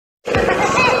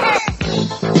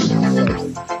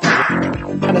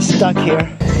of stuck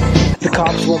here. The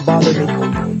cops won't bother me.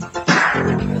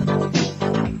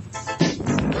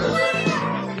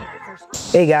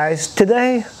 Hey guys,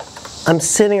 today I'm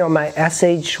sitting on my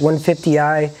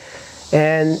SH150i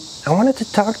and I wanted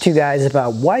to talk to you guys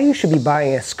about why you should be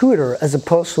buying a scooter as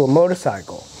opposed to a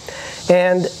motorcycle.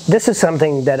 And this is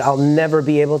something that I'll never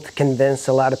be able to convince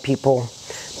a lot of people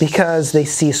because they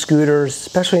see scooters,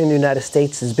 especially in the United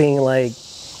States, as being like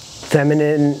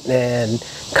feminine and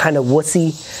kind of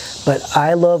wussy. But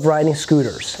I love riding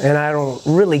scooters and I don't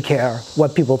really care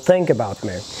what people think about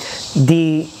me.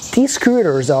 These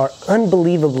scooters are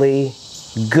unbelievably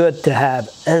good to have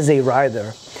as a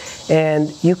rider.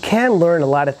 And you can learn a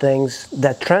lot of things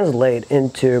that translate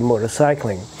into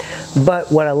motorcycling.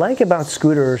 But what I like about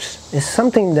scooters is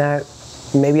something that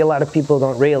maybe a lot of people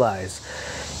don't realize.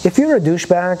 If you're a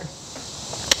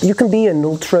douchebag, you can be an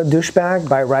ultra douchebag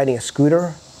by riding a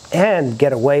scooter and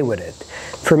get away with it.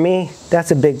 For me,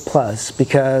 that's a big plus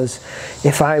because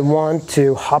if I want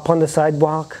to hop on the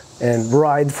sidewalk and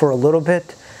ride for a little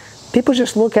bit, people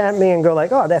just look at me and go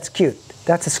like, oh, that's cute,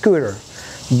 that's a scooter.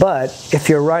 But if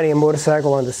you're riding a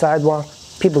motorcycle on the sidewalk,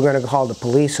 people are going to call the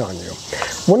police on you.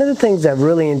 One of the things I've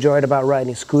really enjoyed about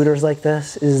riding scooters like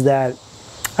this is that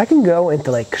I can go into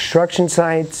like construction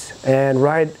sites and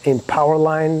ride in power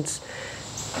lines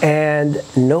and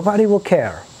nobody will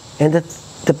care. And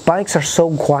the bikes are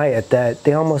so quiet that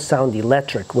they almost sound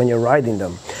electric when you're riding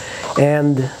them.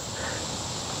 And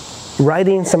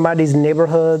riding in somebody's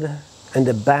neighborhood, in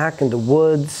the back, in the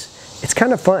woods, it's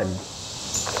kind of fun.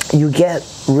 You get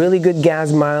really good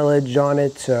gas mileage on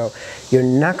it, so you're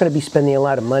not going to be spending a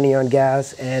lot of money on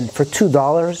gas, and for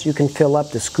 $2 you can fill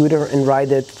up the scooter and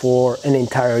ride it for an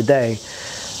entire day.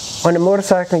 On a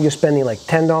motorcycle you're spending like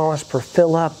 $10 per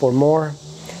fill up or more,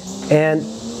 and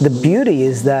the beauty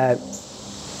is that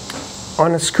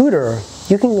on a scooter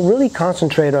you can really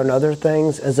concentrate on other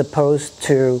things as opposed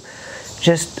to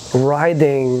just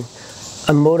riding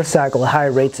a motorcycle at high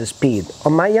rates of speed.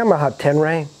 On my Yamaha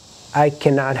Tenere, I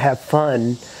cannot have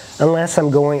fun unless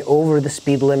I'm going over the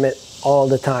speed limit all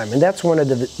the time, and that's one of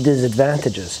the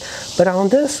disadvantages. But on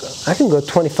this, I can go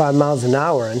 25 miles an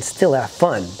hour and still have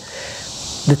fun.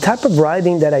 The type of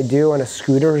riding that I do on a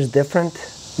scooter is different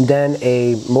than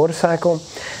a motorcycle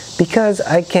because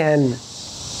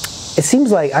it seems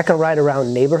like I can ride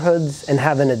around neighborhoods and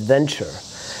have an adventure.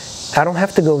 I don't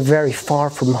have to go very far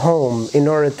from home in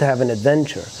order to have an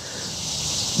adventure.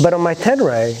 But on my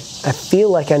Tenere, I feel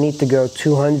like I need to go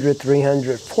 200,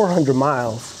 300, 400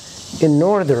 miles in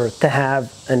order to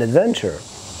have an adventure.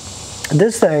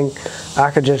 This thing, I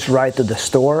could just ride to the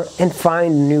store and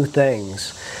find new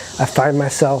things. I find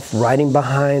myself riding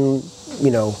behind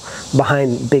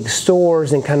big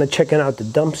stores and kind of checking out the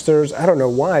dumpsters. I don't know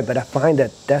why, but I find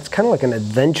that that's kind of like an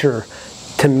adventure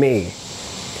to me.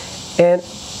 And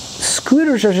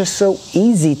scooters are just so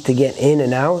easy to get in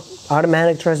and out.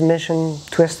 Automatic transmission,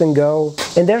 twist and go,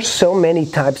 and there's so many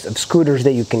types of scooters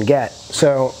that you can get.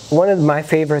 So one of my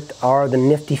favorite are the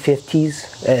Nifty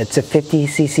 50s. It's a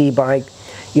 50cc bike.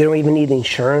 You don't even need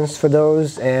insurance for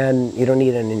those, and you don't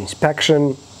need an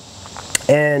inspection.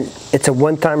 And it's a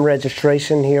one-time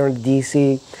registration here in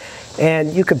DC,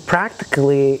 and you could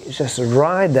practically just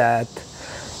ride that.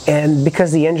 And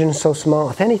because the engine is so small,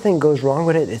 if anything goes wrong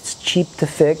with it, it's cheap to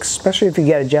fix, especially if you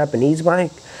get a Japanese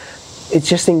bike. It's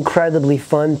just incredibly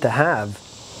fun to have.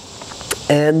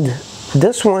 And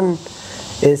this one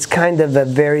is kind of a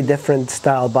very different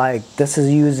style bike. This is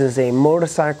used as a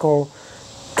motorcycle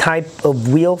type of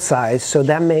wheel size, so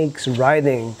that makes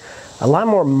riding a lot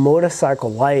more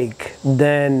motorcycle-like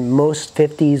than most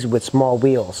 50s with small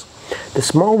wheels. The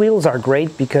small wheels are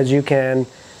great because they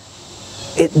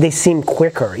seem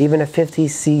quicker. Even a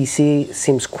 50cc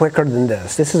seems quicker than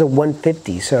this. This is a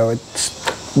 150, so it's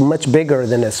much bigger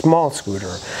than a small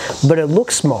scooter, but it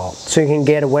looks small, so you can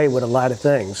get away with a lot of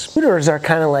things. Scooters are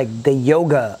kind of like the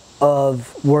yoga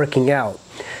of working out.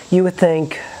 You would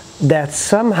think that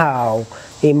somehow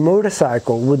a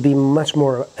motorcycle would be much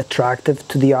more attractive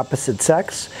to the opposite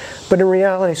sex, but in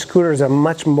reality scooters are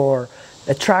much more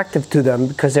attractive to them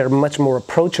because they're much more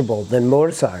approachable than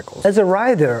motorcycles. As a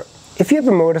rider, if you have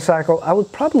a motorcycle, I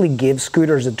would probably give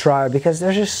scooters a try because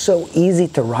they're just so easy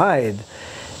to ride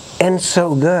and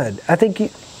so good. I think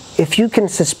if you can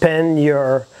suspend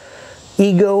your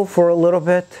ego for a little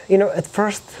bit, at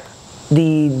first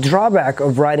the drawback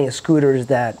of riding a scooter is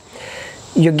that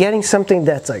you're getting something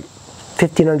that's like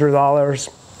 $1,500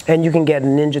 and you can get a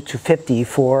Ninja 250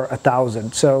 for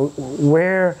 $1,000. So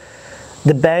where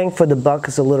the bang for the buck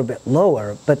is a little bit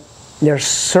lower, but there's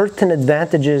certain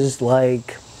advantages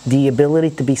like the ability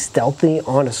to be stealthy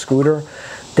on a scooter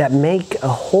that make a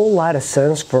whole lot of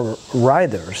sense for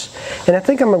riders. And I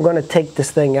think I'm going to take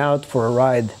this thing out for a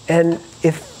ride. And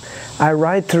if I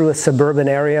ride through a suburban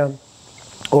area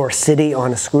or city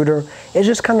on a scooter, it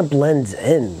just kind of blends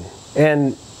in.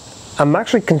 And I'm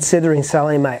actually considering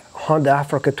selling my Honda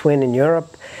Africa Twin in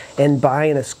Europe and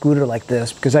buying a scooter like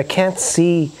this, because I can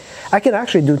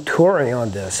actually do touring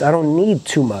on this. I don't need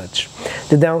too much.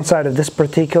 The downside of this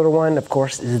particular one, of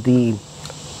course, is the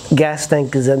gas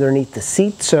tank is underneath the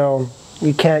seat, so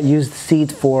you can't use the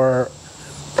seat for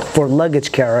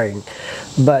luggage carrying.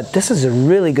 But this is a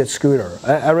really good scooter.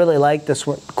 I really like this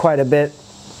one quite a bit.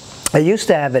 I used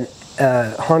to have an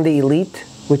Honda Elite,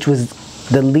 which was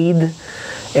the lead,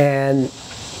 and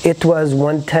it was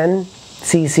 110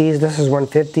 cc's. This is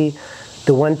 150.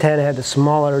 The 110 had the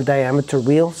smaller diameter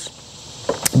wheels,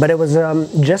 but it was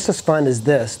just as fun as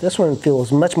this. This one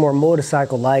feels much more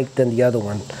motorcycle-like than the other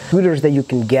one. Scooters that you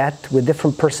can get with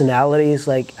different personalities,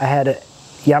 like I had a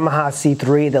Yamaha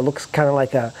C3 that looks kind of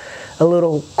like a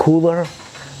little cooler.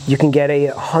 You can get a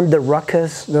Honda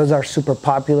Ruckus. Those are super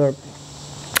popular.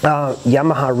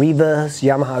 Yamaha Rivas,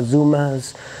 Yamaha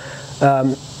Zumas.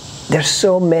 There's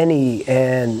so many,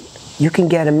 and you can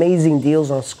get amazing deals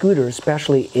on scooters,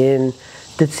 especially in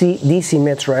the DC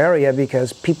metro area,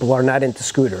 because people are not into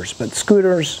scooters. But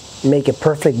scooters make a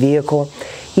perfect vehicle.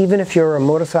 Even if you're a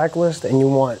motorcyclist and you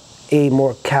want a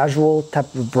more casual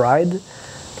type of ride,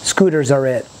 scooters are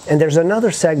it. And there's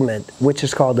another segment which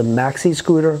is called the maxi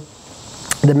scooter.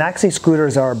 The maxi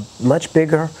scooters are much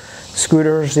bigger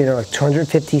scooters, you know, like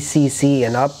 250 cc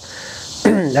and up.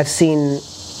 I've seen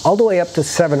all the way up to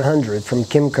 700 from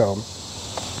Kimco.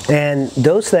 And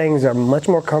those things are much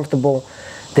more comfortable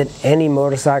than any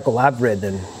motorcycle I've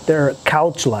ridden. They're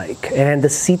couch-like, and the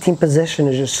seating position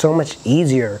is just so much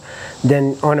easier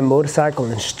than on a motorcycle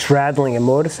and straddling a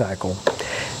motorcycle.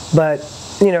 But,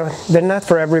 you know, they're not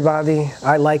for everybody.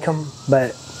 I like them,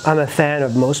 but I'm a fan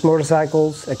of most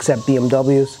motorcycles except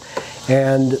BMWs.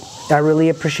 And I really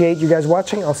appreciate you guys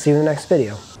watching. I'll see you in the next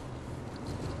video.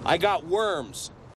 I got worms.